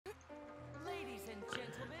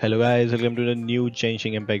Hello guys, welcome to the new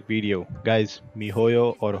Genshin Impact video. Guys,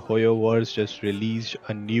 MiHoYo or HoYoverse just released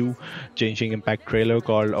a new Genshin Impact trailer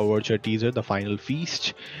called Overture Teaser, The Final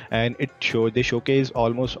Feast, and they showcase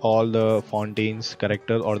almost all the Fontaine's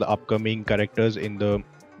characters or the upcoming characters in the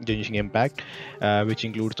Genshin Impact, which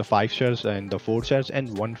includes the 5 stars and the 4 stars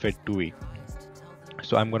and one Fed 2E.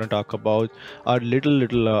 So I'm going to talk about a little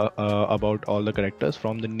about all the characters,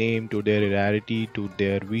 from the name to their rarity to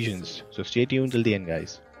their visions. So stay tuned till the end,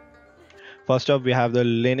 guys. First up, we have the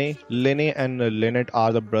Linne. Linne and Lynette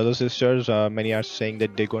are the brother sisters. Many are saying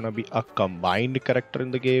that they're gonna be a combined character in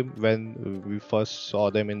the game when we first saw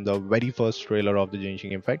them in the very first trailer of the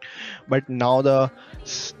Genshin Impact. But now the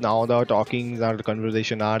talkings or the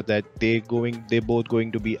conversation are that they both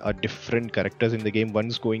going to be a different characters in the game.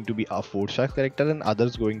 One's going to be a 4-star character and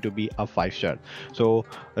others going to be a 5-star. So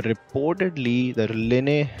reportedly,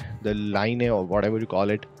 the Line or whatever you call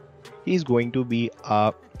it, he's going to be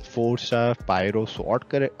a 4-star pyro sword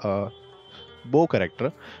bow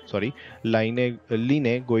character. Sorry, Line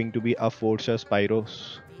going to be a 4-star pyro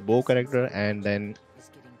bow character, and then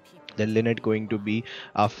Lynette going to be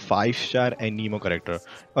a 5-star Nemo character.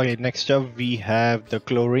 Okay, next up we have the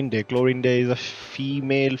Chlorinde. Chlorinde is a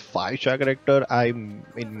female 5-star character.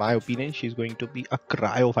 In my opinion, she's going to be a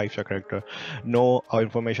cryo 5-star character. No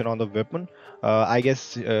information on the weapon. I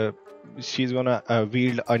guess she's gonna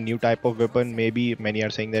wield a new type of weapon. Maybe many are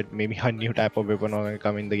saying that maybe a new type of weapon gonna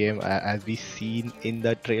come in the game, as we seen in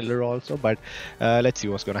the trailer also. But let's see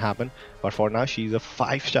what's gonna happen. But for now, she's a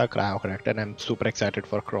 5-star cryo character, and I'm super excited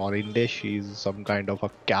for Chlorinde. She's some kind of a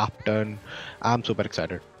captain. I'm super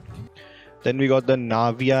excited. Then we got the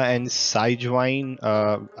Navia and Sejuani.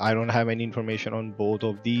 I don't have any information on both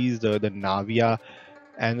of these, the Navia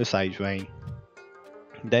and the Sejuani.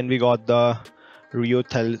 Then we got the Rio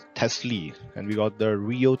Tesli, and we got the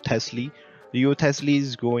Rio Tesli. Rio Tesli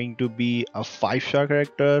is going to be a 5-star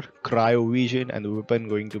character, cryo vision, and the weapon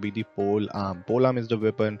going to be the pole arm. Pole arm is the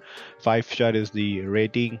weapon, 5-star is the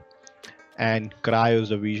rating, and cryo is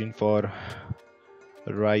the vision for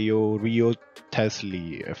Rio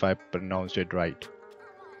Tesli, if I pronounced it right.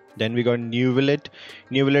 Then we got Neuvillette.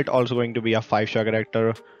 Neuvillette also going to be a 5-star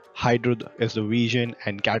character. Hydro is the vision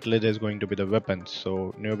and Catalyst is going to be the weapon.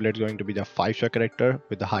 So Neuvillette is going to be the 5-star character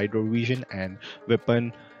with the Hydro vision, and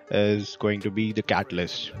weapon is going to be the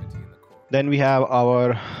Catalyst. Then we have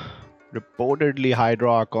our reportedly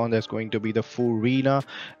Hydro Archon. That's going to be the Furina,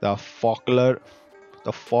 the Focklers.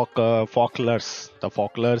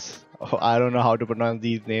 Oh, I don't know how to pronounce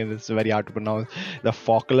these names. It's very hard to pronounce. The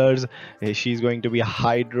Focklers. She's going to be a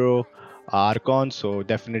Hydro Archon, so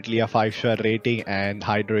definitely a 5-star rating, and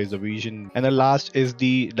Hydro is the vision. And the last is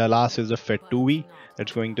the Fed 2E.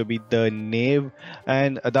 That's going to be the Knave.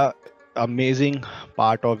 And the amazing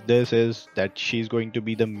part of this is that she's going to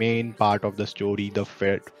be the main part of the story, the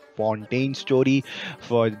Fontaine story,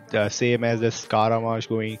 for the same as the Scaramouche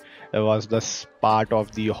was the part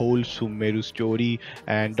of the whole Sumeru story,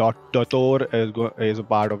 and Dotor is a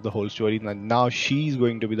part of the whole story, and now she's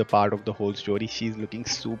going to be the part of the whole story. She's looking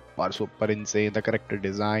super insane. The character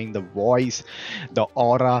design, the voice, the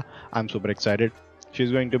aura, I'm super excited.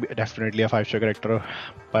 She's going to be definitely a 5-star character,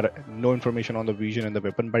 but no information on the vision and the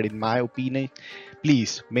weapon. But in my opinion,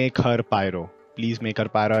 please make her pyro. Please make her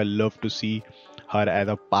pyro. I love to see her as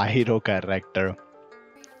a pyro character.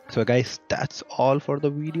 So guys, that's all for the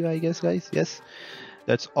video, I guess, guys. Yes,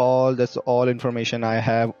 that's all information I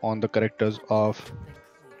have on the characters of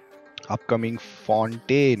upcoming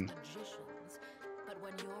Fontaine.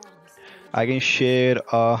 I can share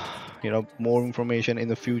more information in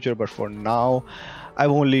the future, but for now I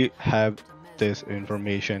only have this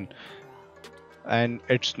information, and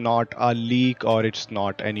it's not a leak or it's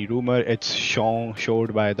not any rumor. It's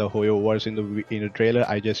showed by the HoYoverse in the trailer.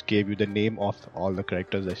 I just gave you the name of all the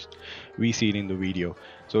characters that we seen in the video.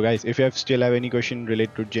 So guys, if you still have any question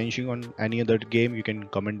related to Genshin on any other game, you can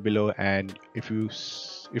comment below, and if you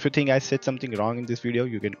think I said something wrong in this video,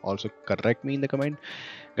 you can also correct me in the comment.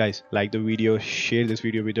 Guys, like the video, share this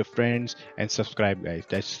video with your friends, and subscribe, guys.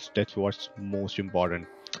 That's what's most important.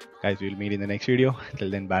 Guys, we'll meet in the next video. Till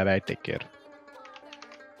then, bye bye, take care.